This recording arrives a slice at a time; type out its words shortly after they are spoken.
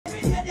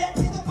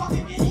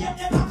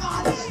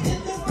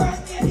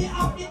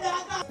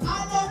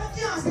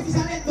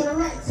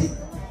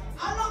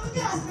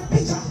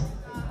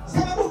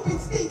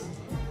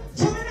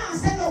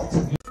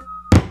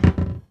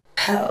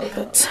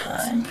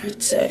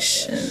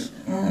session.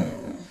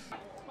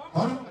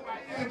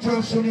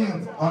 Just your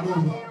name,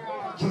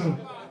 Jill.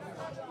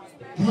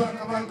 You have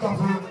the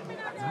microphone.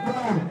 No.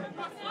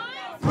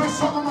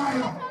 Press on the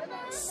mic.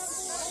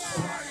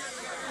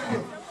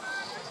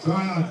 Go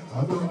ahead. I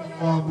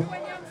don't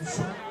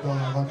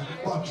want to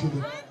watch it.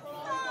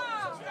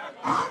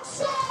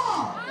 Answer!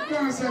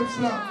 Girl said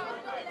slap.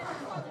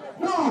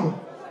 No.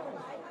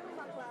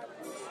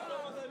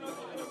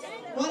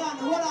 Hold on.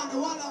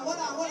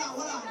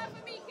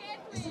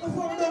 It's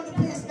before we done the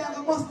place, now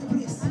we must the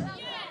place.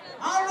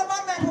 All the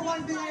bad men for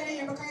one thing in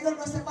here because you don't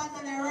know the bad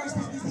men are worse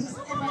disease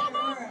ever in the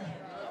world.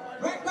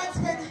 Right,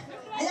 Godspeed,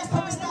 I just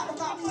have to start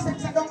because these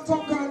things are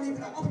downtown girl living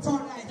an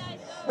uptown life.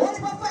 Only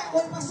for fight,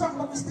 only for strong,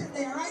 but we're still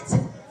there, right?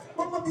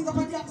 Mama big up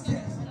on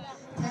yourself.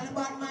 Tell the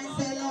bad mind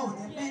say loud,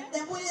 and make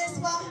them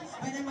whisper.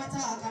 When them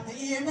talk, I can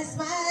hear me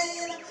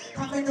smile.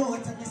 Come and know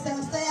to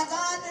myself, say I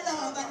got the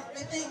love, and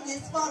everything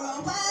is for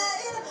a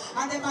while.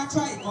 And them I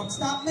try, come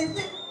stop me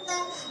finger.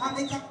 I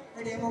make up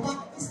for them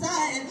about the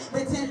style. We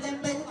tell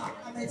them big up.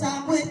 I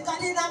talk with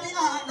God in my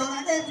heart. None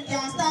of them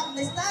can stop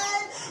me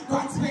style.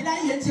 Godspeed, I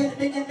hear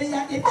children in me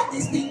and if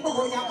this thing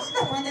boy. No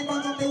one them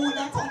know me would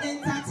have come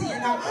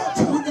entertainer.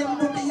 Two them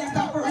know me as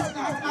the first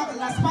class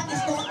traveler.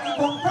 Spanish don't be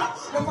bumper.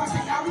 No for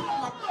say I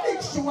remember.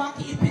 Make sure I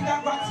keep in the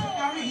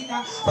Godspeed arena.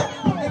 But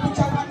them put the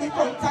picture on the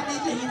front and the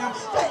cleaner.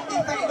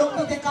 25 don't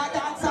be take a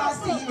dancer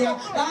senior.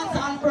 Dance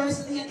all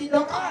first lady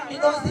don't call me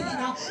no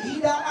senior.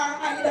 Either or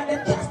either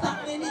them can't stop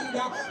me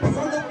neither.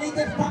 Pure look they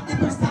get from the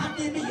press and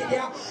the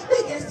media.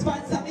 Biggest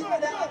sponsor me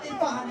brother and the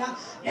father.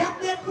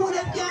 Them cool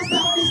them can't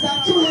stop this a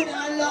tune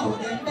and loud.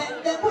 Them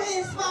make them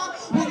whisper.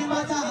 When them a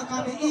talk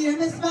and me hear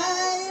me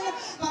smile.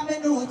 Cause me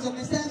know to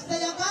myself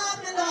say I got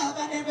me love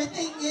and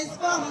everything is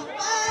for a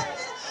while.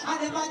 And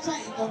them a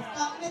try to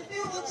stop me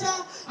future.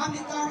 And me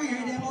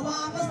career them a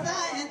want me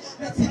style.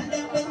 Me tell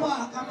them we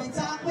walk and me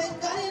talk with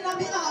God in my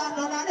heart.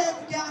 None of them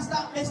can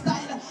stop me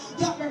style.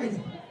 Get me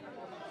ready.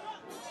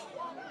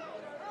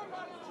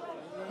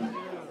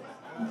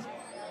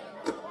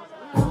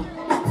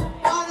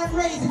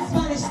 Raised in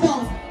Spanish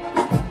stone.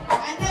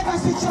 I never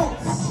switch out.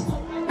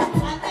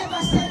 I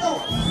never say no.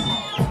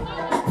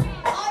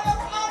 All of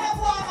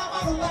one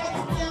man like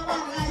me, a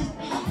man like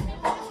me.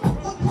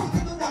 Good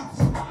person do that.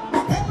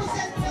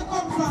 Represent where you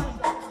come from.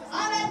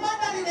 And I'm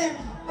mad them.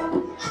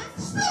 And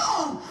so,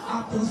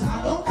 I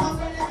don't come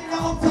from living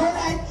up to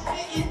life.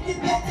 Me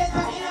independent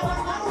and in a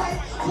one man way.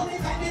 So they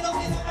can be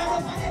looking at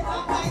us and they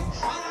come right.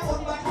 And I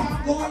won't back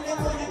and go and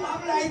them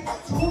have life.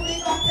 So we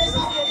got this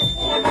up in the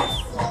forest.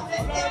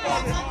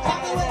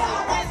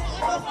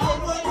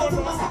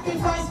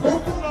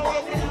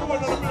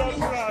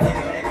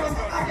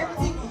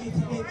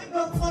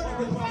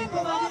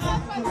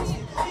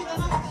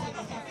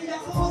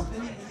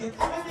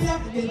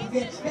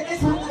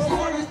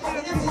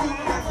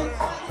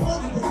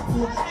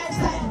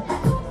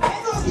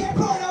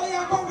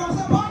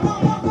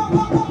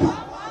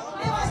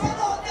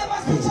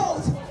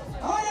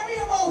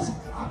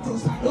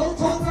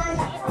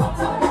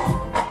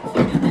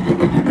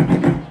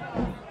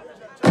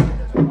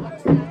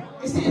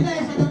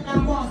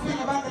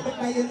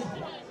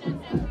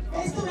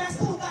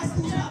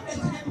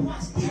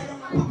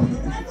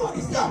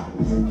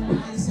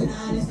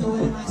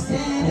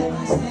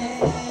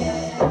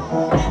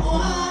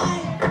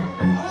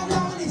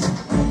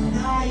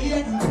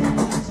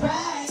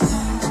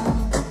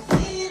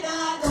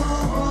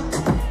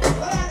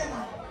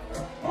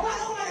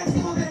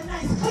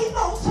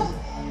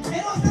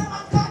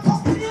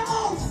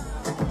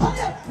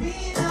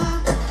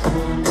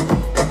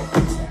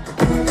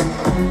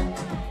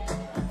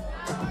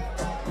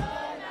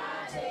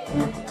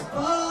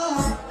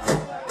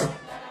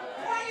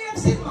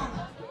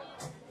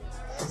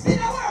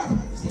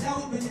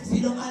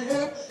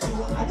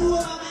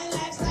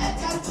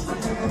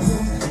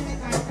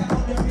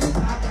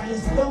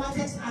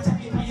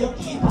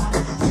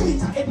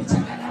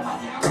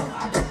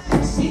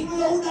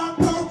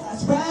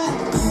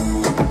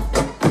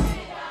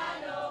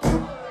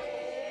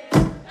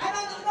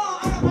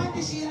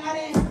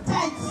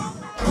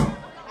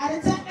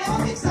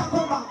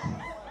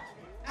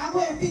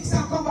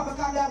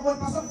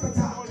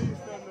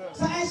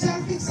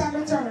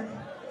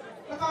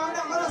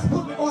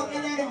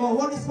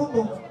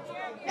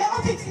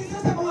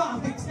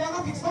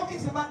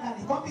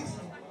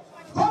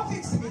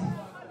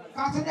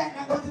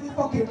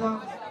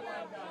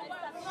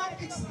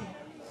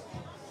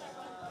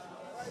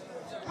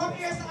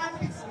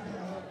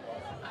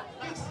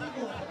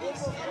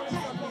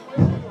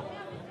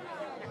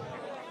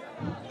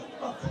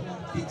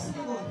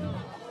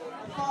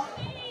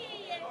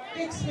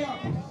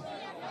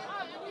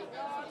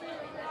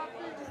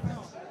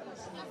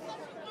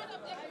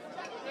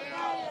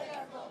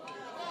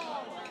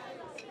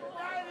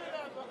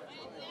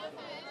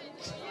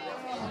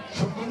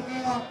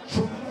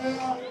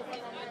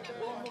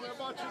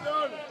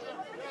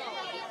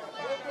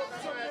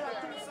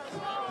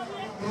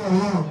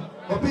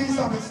 But peace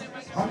of it,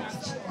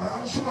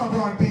 I'm sure I'm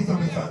going to peace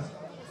of it.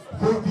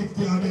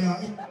 450 on there.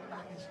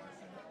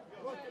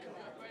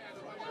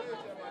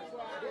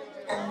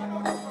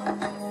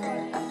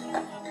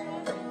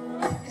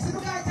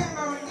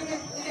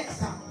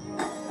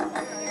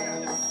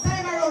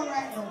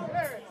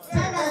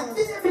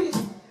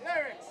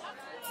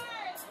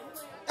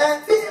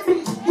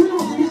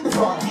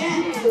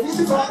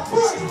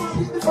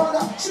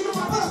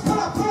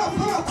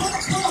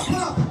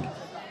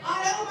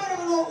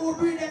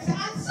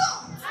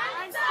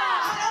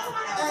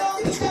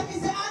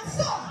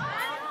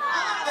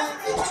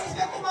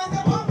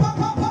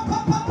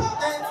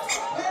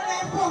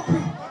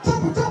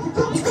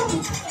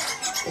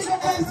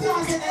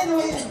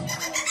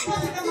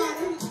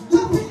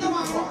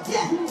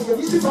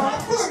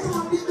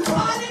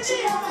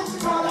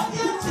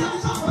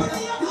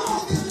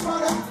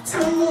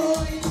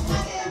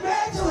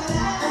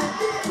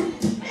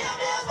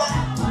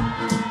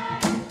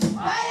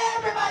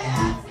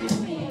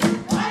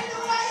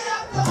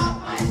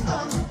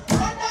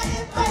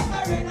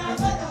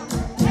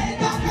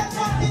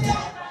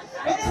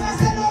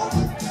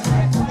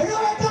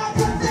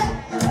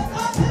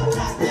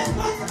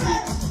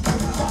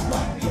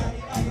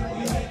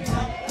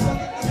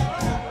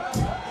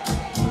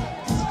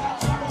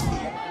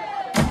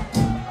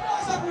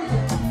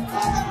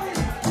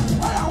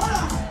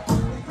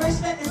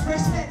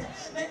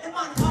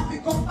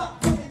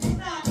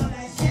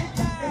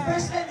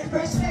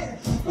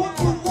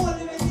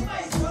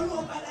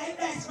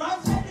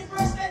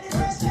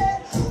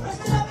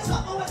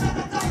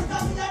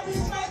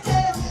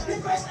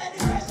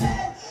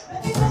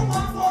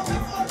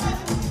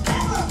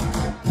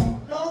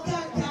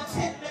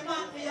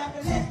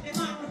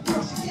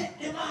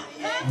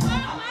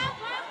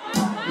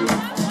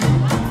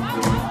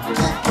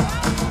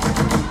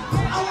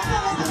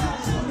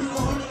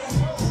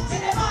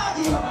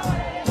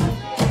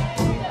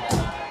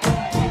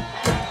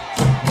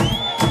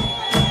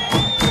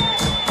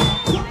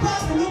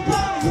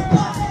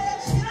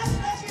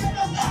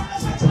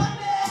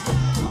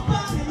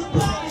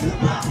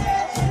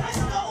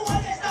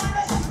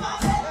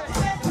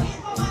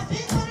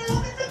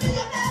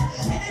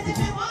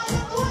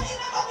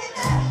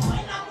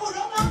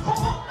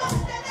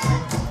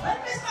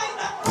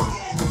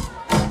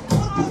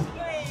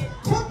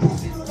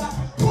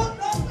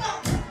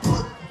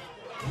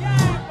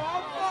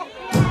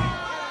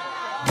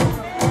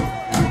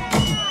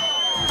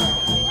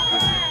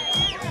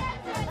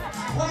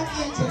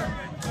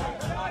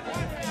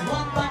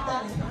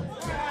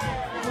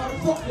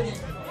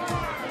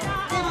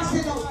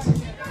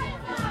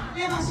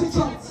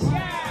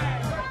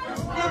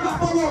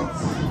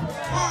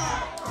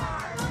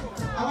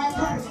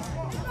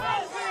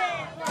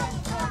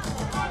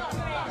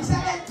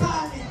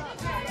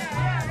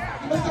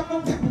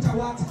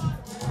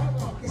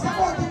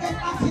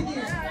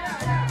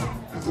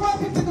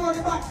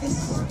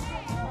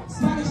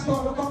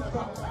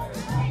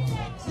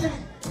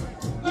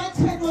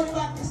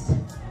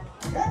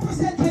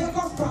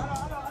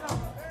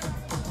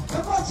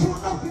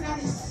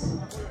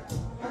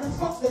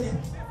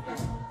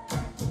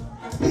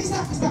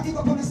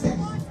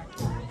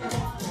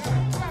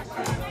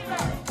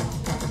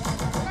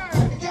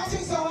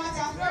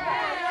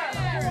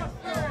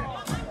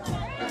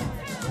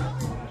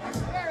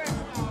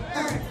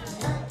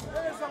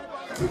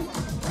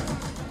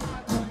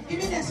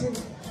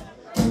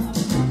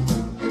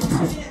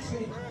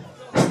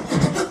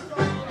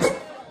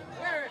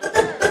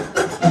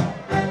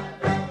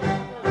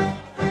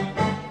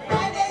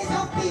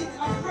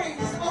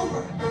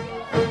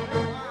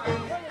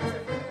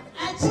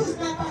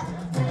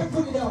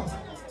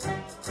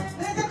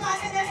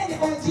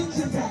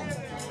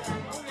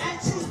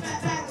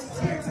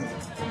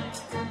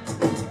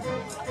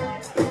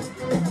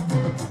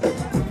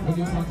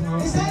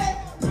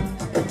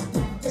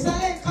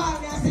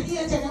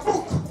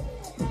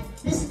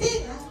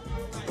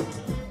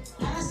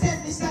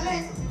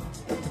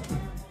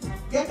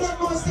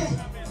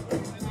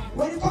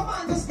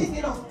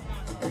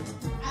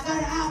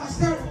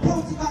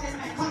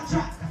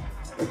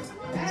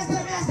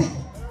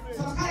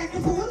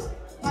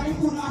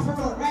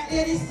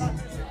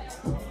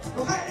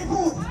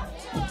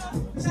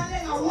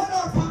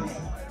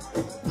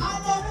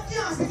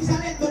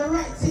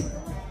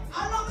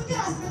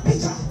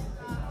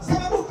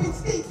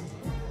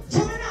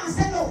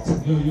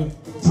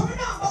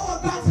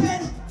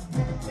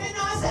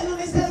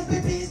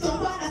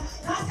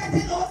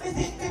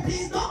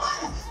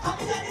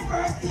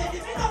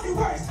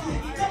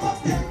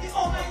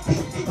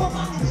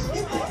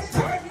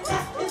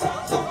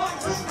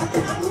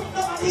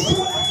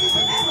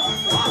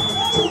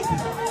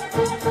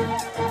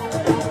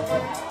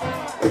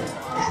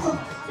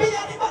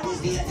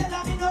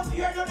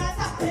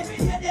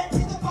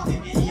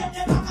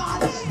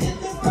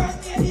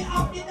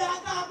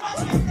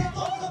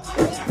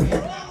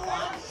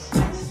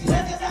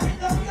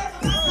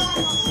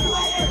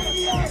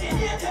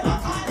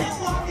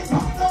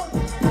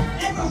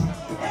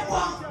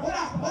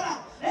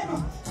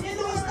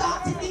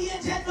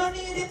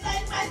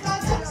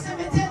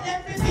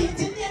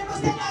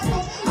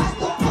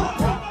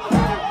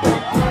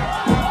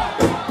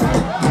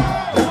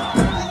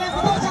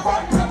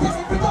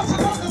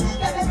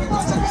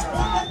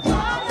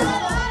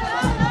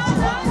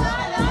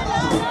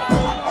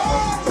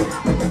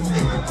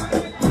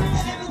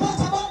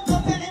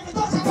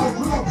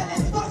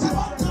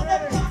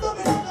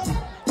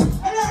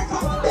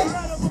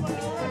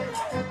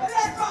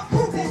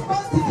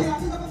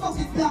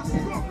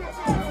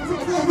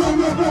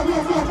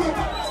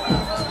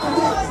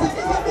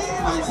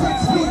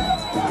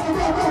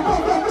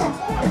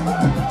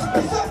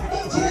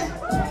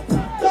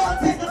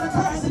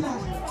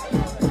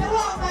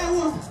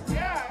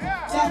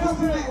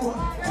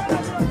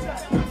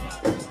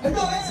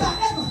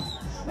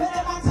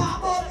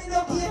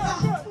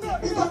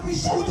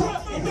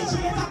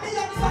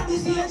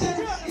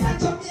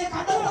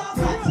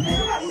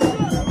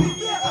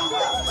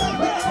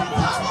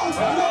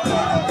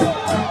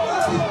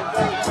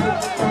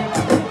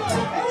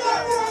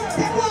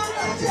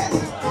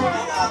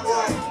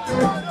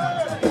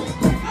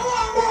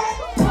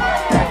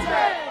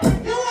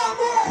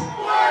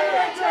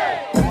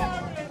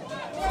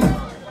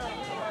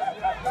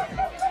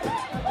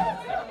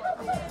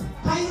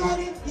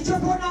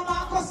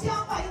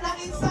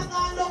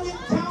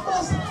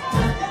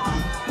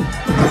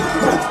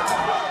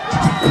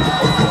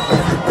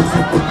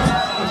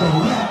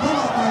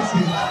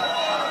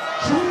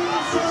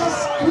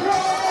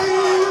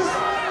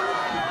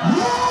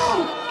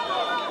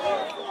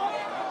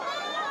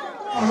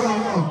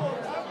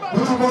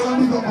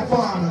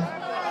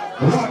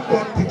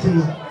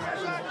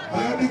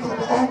 I think of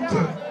the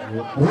uncle.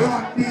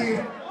 What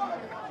the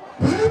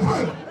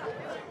people?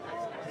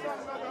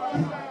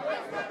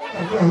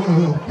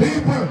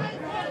 People,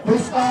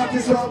 this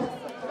artist,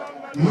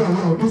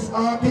 this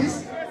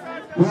artist,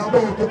 we are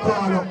about to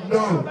call up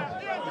now.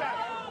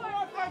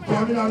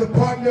 Coming out of the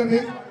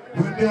pandemic,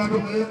 when they are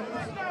doing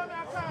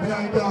they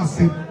are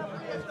dancing.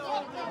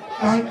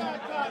 And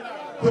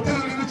we're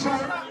telling you the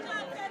truth.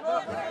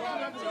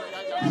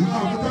 We're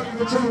telling you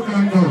the truth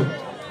right now.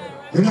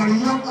 You know the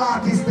young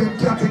artist in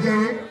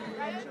category,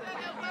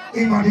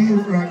 in the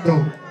youth right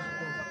now.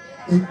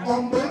 In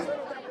humble,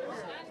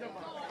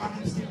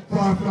 and it's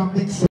far from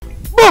big.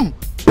 Boom!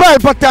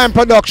 Pelpa Time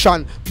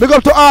production. Big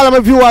up to all of my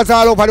viewers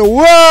all over the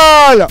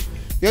world.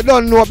 You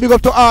don't know. Big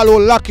up to all who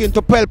lock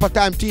into Pelpa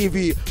Time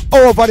TV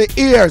over the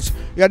years.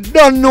 You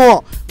don't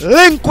know.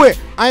 Link with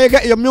and you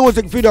get your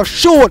music video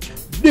shoot,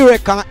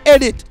 direct and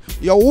edit.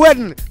 Your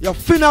wedding, your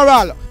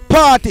funeral,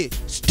 party,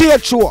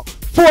 stage show,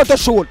 photo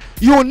shoot,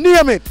 you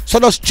name it. So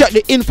just check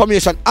the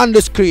information on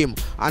the screen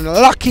and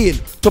lock in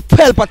to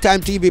Pelpa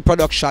Time TV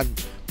production.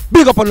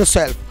 Big up on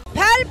yourself.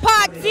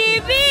 Pelpa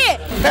TV!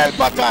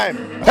 Pelpa Time!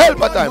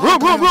 Pelpa Time! Room!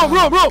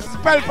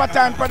 Pelpa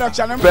Time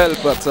production.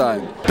 Pelpa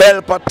Time.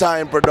 Pelpa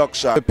Time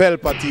production.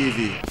 Pelpa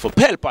TV. For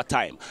Pelpa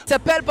Time. It's a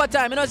Pelpa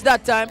Time, you know it's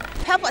that time.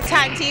 Pelpa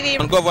Time TV.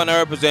 I'm governor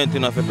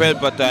representing of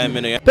Pelpa Time.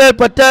 You know.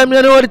 Pelpa Time,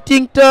 you know what the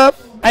thing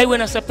tough? I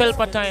when I say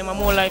Pelpa Time, I'm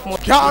more like more.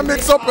 Can't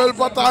mix up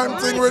Pelpa Time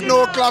thing with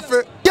no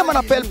coffee. Yeah, man,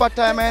 a Pelpa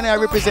Time, and I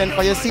represent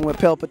for you. See, With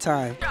Pelpa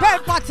Time.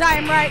 Pelpa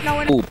Time right now.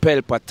 Oh,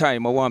 Pelpa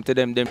Time. I want to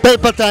them.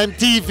 Pelpa Time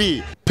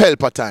TV.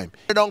 Pelpa Time.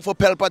 Down for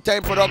Pelpa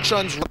Time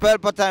Productions.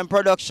 Pelpa Time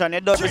production.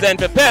 It does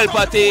Represent for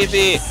Pelpa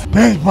TV.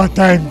 Pelpa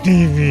Time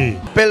TV.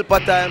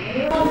 Pelpa Time.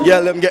 Yeah,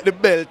 let them get the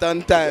belt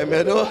on time,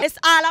 you know. It's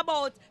all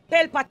about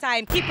Pelpa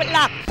Time. Keep it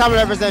locked. Come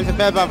represent for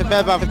Pelpa,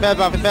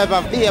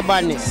 the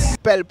badness.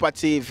 Pelpa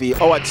TV,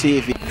 our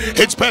TV.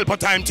 It's Pelpa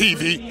Time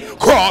TV.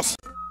 Cross.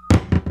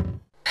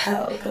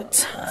 Pelpa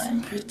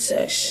Time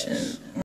protection.